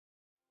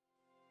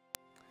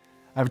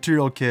I have a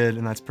 2-year-old kid,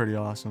 and that's pretty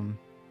awesome.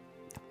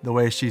 The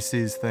way she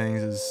sees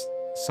things is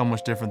so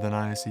much different than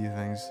I see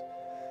things.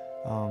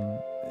 Um,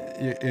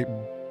 it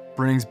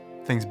brings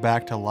things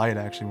back to light,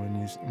 actually,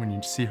 when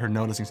you see her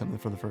noticing something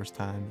for the first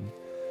time.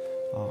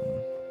 Um,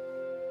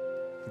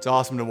 it's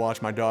awesome to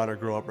watch my daughter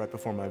grow up right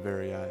before my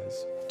very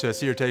eyes. To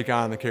see her take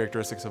on the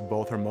characteristics of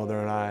both her mother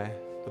and I,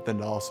 but then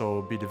to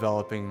also be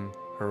developing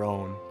her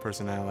own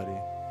personality.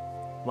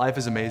 Life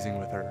is amazing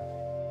with her.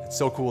 It's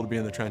so cool to be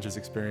in the trenches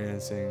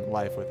experiencing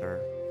life with her,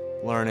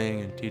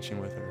 learning and teaching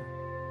with her.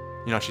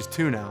 You know, she's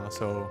 2 now,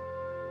 so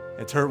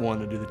it's her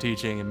wanting to do the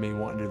teaching and me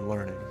wanting to do the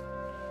learning.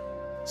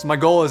 So my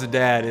goal as a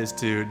dad is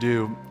to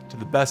do, to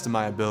the best of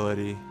my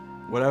ability,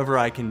 whatever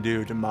I can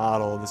do to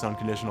model this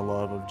unconditional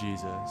love of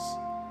Jesus.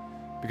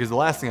 Because the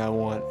last thing I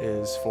want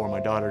is for my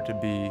daughter to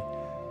be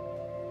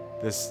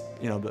this,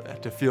 you know,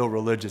 to feel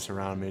religious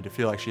around me, to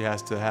feel like she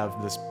has to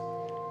have this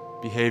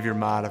behavior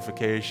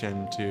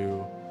modification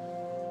to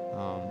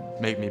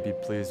make me be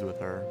pleased with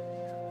her.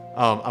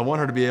 I want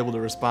her to be able to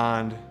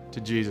respond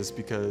to Jesus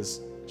because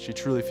she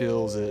truly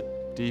feels it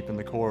deep in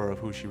the core of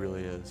who she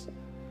really is,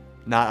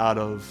 not out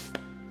of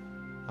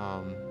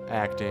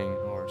acting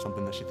or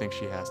something that she thinks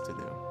she has to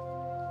do.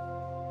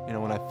 You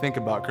know, when I think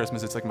about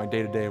Christmas, it's like my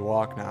day-to-day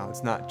walk now.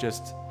 It's not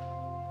just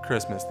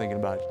Christmas thinking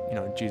about, you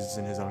know, Jesus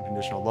and his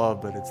unconditional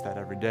love, but it's that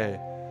every day.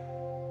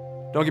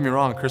 Don't get me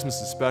wrong,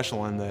 Christmas is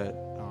special in that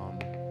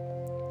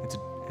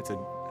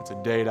it's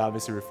a day to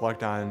obviously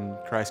reflect on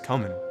Christ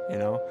coming, you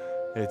know?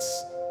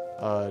 It's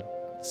a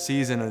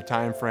season, a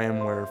time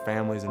frame where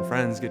families and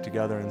friends get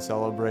together and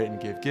celebrate and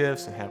give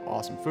gifts and have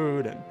awesome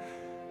food. And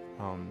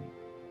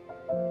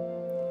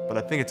but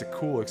I think it's a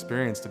cool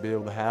experience to be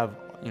able to have,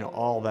 you know,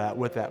 all that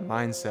with that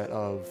mindset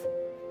of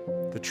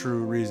the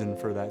true reason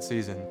for that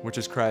season, which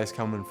is Christ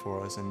coming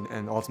for us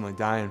and ultimately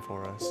dying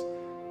for us,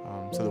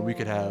 so that we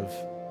could have,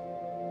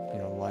 you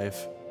know,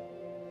 life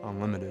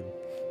unlimited.